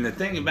 and the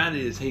thing about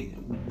it is he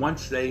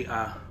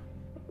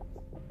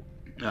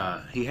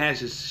has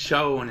his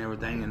show and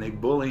everything, and they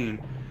bully him.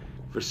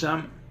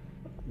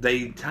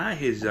 They tie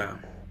his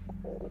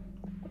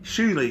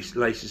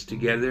shoelaces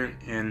together,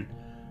 and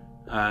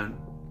I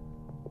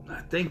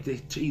think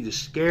they either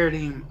scared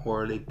him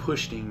or they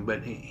pushed him,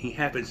 but he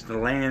happens to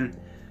land,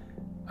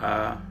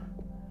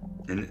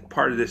 and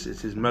part of this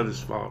is his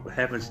mother's fault, but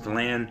happens to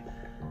land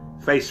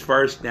face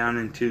first down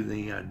into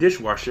the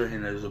dishwasher,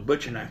 and there was a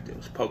butcher knife that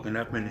was poking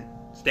up, and it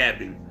stabbed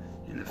him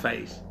in the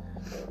face.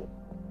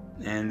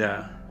 And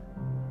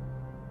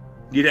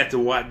you'd have to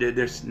watch.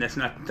 That's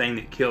not the thing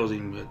that kills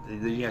him, but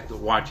you have to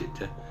watch it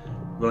to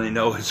really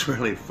know it's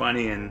really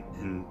funny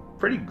and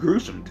pretty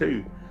gruesome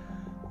too.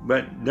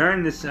 But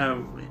during this,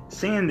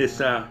 seeing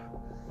this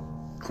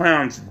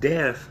clown's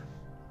death,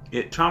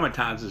 it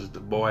traumatizes the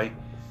boy,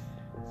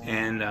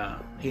 and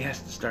he has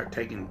to start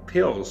taking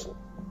pills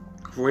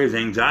for his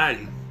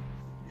anxiety.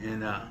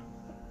 And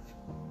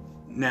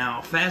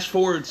now, fast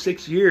forward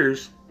 6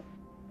 years,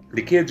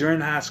 the kids are in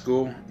high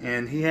school,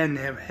 and he hadn't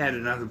had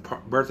another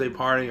birthday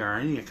party or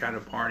any kind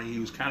of party. He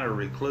was kind of a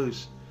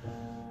recluse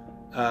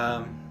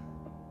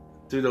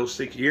through those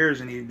 6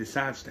 years, and he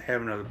decides to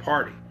have another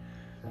party.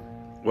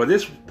 Well,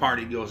 this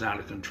party goes out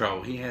of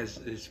control.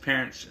 His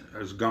parents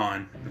is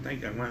gone. I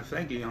think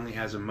he only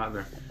has a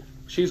mother.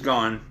 She's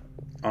gone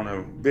on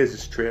a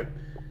business trip,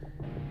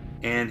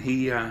 and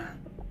he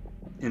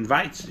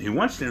wants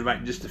to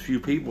invite just a few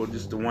people,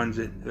 just the ones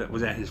that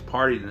was at his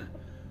party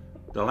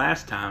the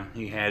last time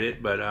he had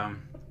it, but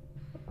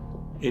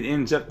it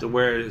ends up to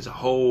where there's a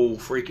whole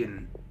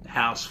freaking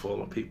house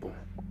full of people.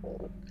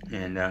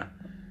 And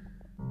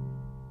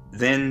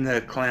then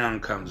the clown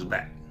comes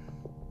back,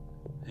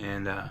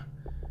 and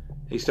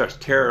he starts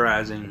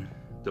terrorizing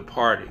the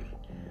party,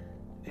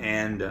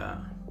 and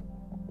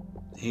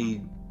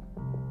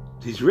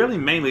he's really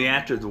mainly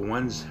after the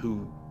ones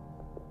who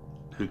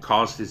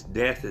caused his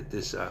death at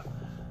this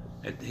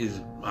at his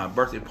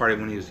birthday party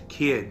when he was a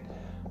kid.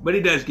 But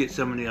he does get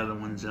some of the other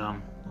ones.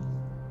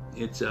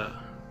 It's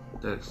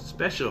the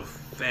special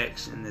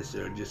effects in this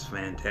are just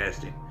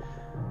fantastic.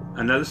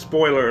 Another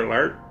spoiler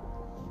alert.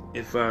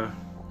 If I'm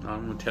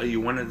going to tell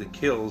you one of the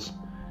kills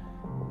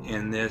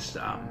in this.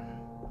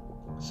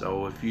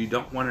 So if you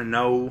don't want to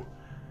know,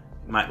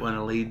 you might want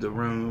to leave the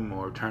room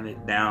or turn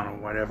it down or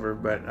whatever.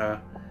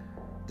 But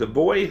the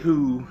boy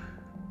who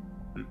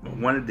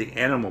wanted the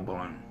animal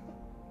balloon,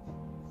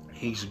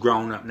 he's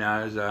grown up now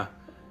as a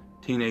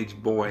teenage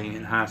boy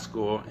in high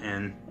school,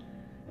 and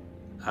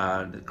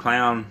the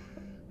clown,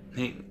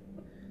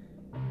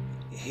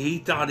 he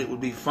thought it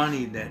would be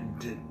funny that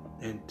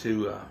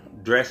to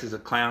dress as a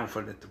clown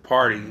for the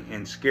party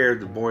and scare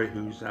the boy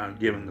who's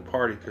giving the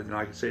party, because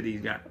like I said,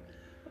 he's got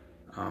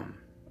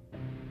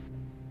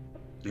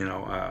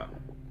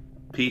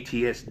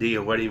PTSD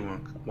or whatever you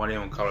want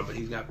to call it, but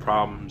he's got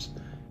problems,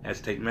 has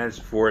to take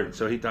medicine for it,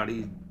 so he thought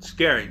he'd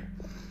scare him.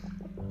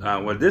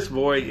 Well, this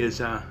boy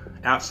is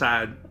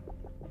outside,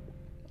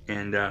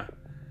 and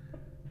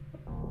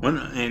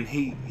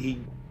he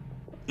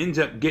ends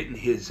up getting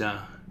his.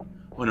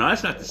 Well, no,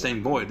 that's not the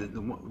same boy.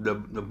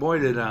 The boy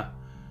that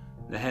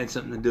had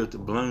something to do with the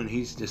balloon,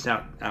 he's just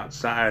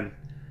outside,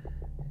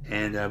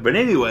 and but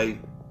anyway,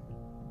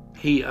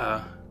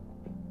 the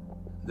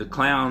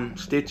clown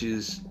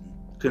Stitches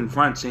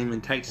confronts him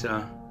and takes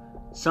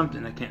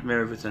something. I can't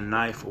remember if it's a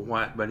knife or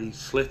what, but he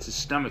slits his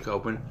stomach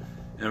open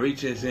and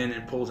reaches in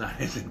and pulls out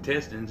his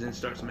intestines and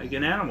starts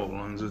making animal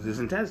balloons with his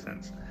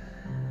intestines.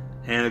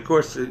 And of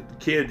course, the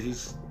kid,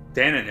 he's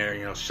standing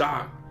there,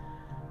 shocked.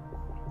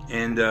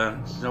 And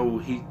so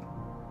he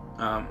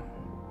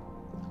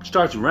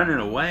starts running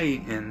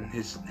away, and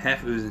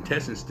half of his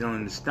intestines still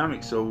in his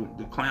stomach. So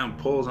the clown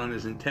pulls on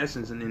his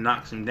intestines and he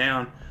knocks him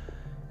down.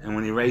 And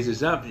when he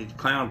raises up, the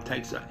clown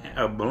takes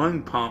a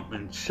balloon pump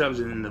and shoves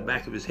it in the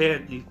back of his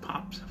head. He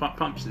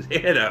pumps his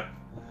head up.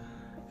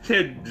 His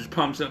head just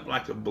pumps up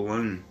like a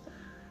balloon.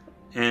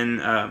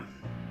 And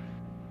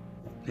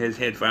his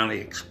head finally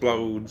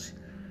explodes.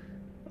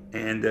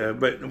 And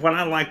but what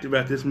I liked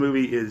about this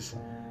movie is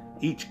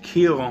each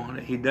kill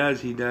that he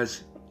does,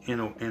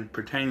 and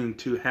pertaining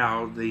to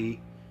how the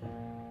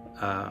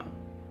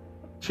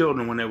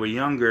children, when they were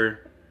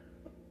younger,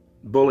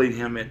 bullied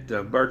him at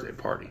the birthday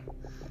party.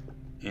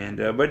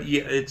 And but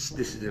yeah, this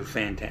is a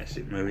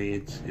fantastic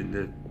movie.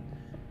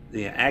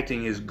 The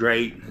acting is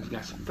great. It's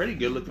got some pretty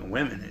good looking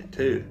women in it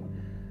too.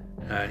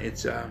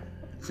 It's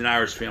an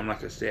Irish film,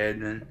 like I said,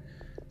 and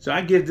so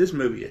I give this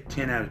movie a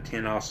 10 out of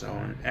 10 also.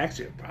 And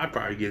actually, I'd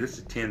probably give this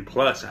a 10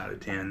 plus out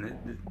of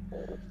 10.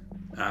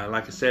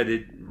 Like I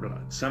said,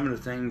 some of the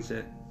things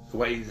the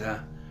way the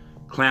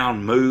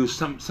clown moves,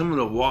 some of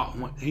the walk,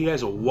 he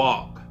has a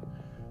walk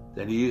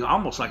that he's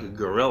almost like a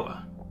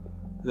gorilla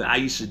that I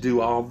used to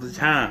do all the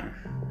time.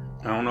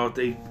 I don't know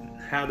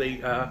how they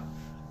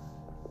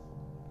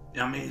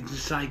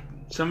just like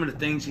some of the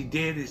things he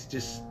did is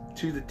just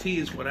to the T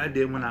is what I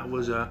did when I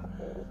was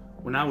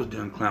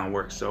doing clown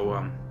work. So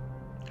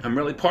I'm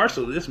really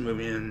partial to this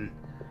movie, and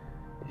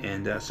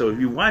so if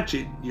you watch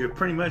it, you're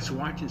pretty much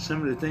watching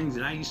some of the things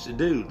that I used to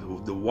do.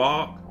 The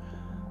walk,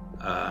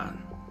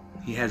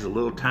 he has a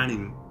little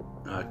tiny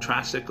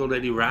tricycle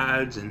that he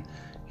rides, and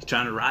he's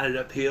trying to ride it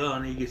uphill,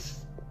 and he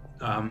gets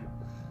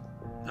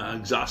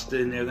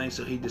exhausted and everything,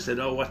 so he just said,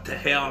 "Oh, what the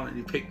hell?" And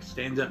he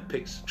stands up,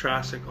 picks the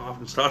tricycle off,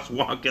 and starts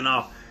walking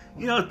off.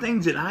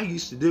 Things that I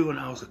used to do when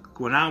I was a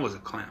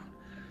clown.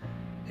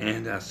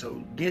 And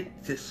so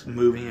get this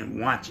movie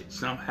and watch it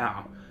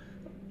somehow.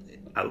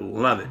 I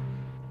love it.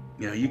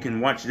 You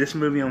can watch this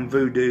movie on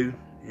Vudu,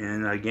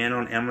 and again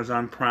on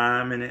Amazon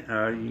Prime, and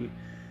you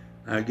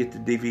get the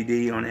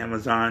DVD on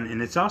Amazon,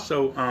 and it's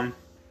also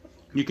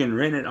you can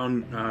rent it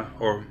on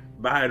or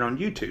buy it on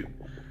YouTube.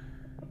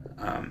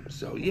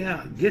 So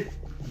yeah, get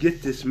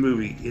this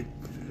movie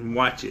and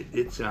watch it.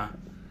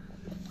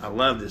 I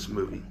love this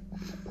movie.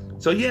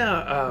 So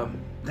yeah,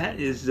 that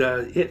is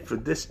it for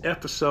this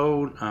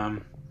episode.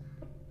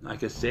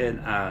 Like I said,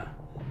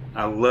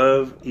 I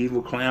love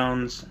evil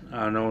clowns.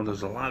 I know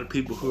there's a lot of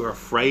people who are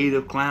afraid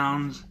of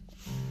clowns.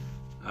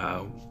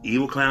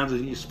 Evil clowns,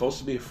 you're supposed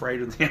to be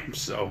afraid of them.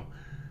 So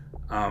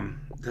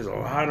there's a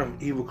lot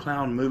of evil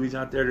clown movies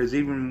out there. There's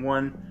even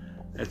one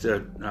that's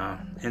an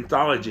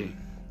anthology.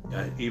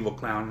 Evil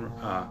clown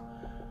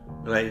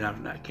related.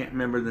 I can't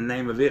remember the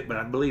name of it, but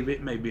I believe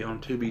it may be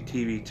on Tubi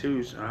TV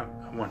too. So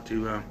I want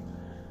to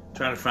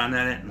try to find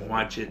that and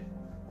watch it,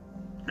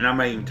 and I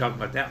may even talk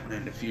about that one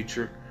in the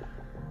future.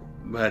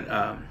 But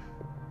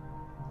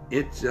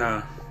it's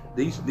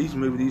these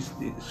movies.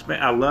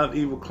 I love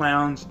evil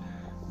clowns.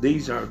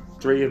 These are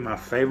 3 of my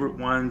favorite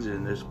ones,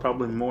 and there's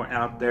probably more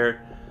out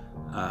there.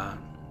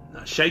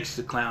 Shakes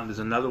the Clown is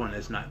another one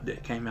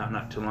that came out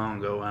not too long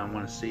ago. I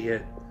want to see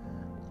it.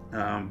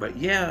 But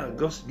yeah,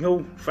 go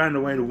find a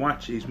way to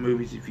watch these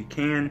movies if you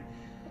can,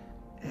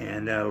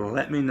 and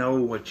let me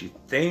know what you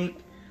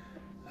think.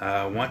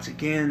 Once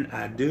again,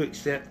 I do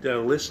accept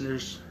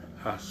listeners'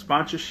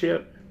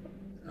 sponsorship.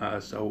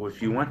 So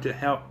if you want to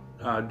help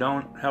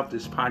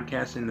this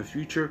podcast in the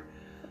future,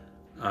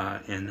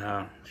 And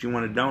if you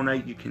want to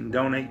donate, you can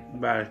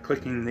donate by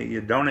clicking the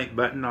donate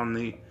button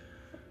on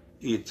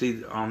it's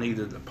either on the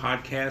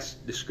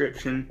podcast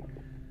description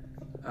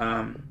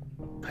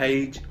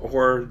page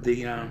or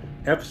the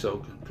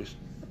episode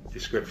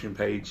description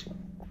page.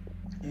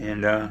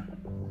 And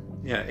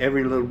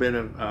every little bit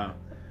of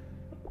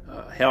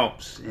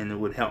helps, and it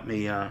would help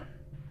me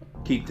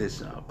keep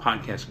this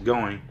podcast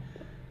going.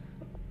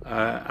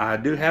 I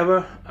do have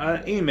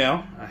an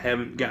email. I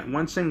haven't gotten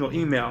one single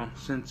email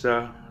since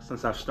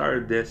I've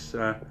started this.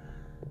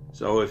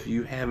 So if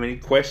you have any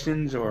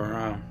questions,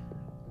 or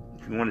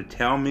if you want to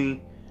tell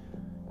me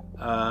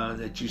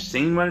that you've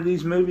seen one of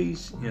these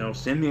movies,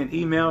 send me an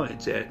email.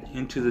 It's at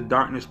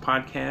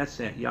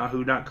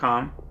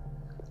intothedarknesspodcast@yahoo.com.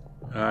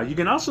 You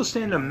can also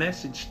send a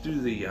message through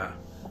the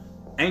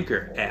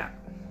Anchor app.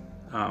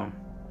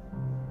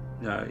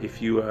 If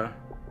you're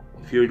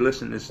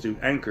listening to this through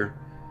Anchor.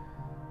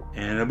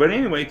 But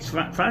anyway,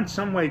 find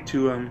some way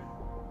to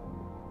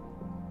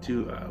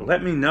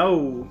let me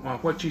know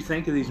what you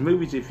think of these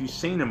movies, if you've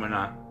seen them or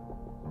not.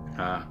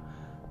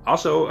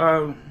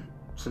 Also,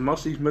 so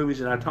most of these movies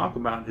that I talk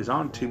about is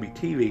on Tubi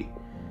TV.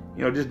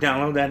 Just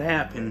download that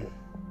app, and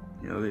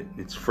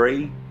it's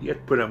free. You have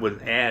to put up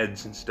with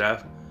ads and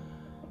stuff,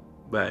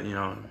 but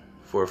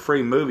for a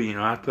free movie,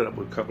 I put up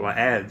with a couple of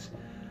ads.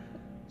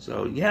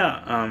 So you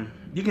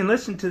can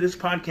listen to this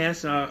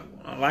podcast,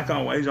 like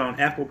always, on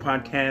Apple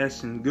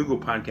Podcasts and Google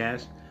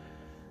Podcasts.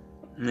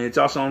 And it's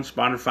also on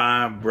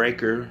Spotify,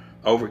 Breaker,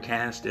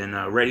 Overcast, and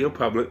Radio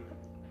Public.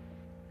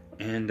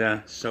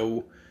 And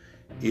so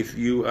if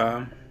you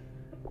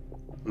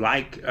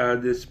like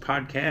this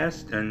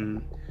podcast,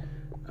 and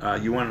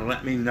you want to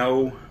let me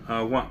know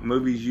what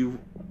movies you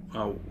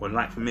would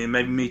like for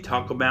me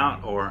talk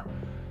about, or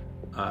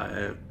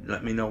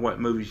let me know what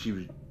movies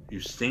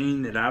you've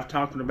seen that I've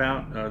talked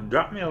about,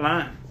 drop me a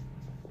line.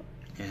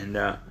 And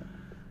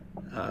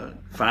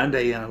find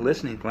a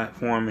listening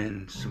platform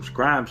and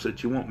subscribe so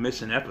that you won't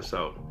miss an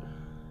episode.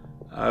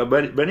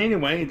 But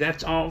anyway,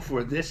 that's all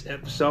for this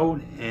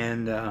episode.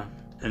 And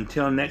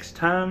until next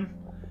time,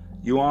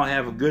 you all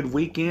have a good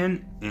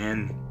weekend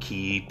and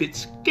keep it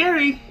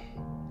scary.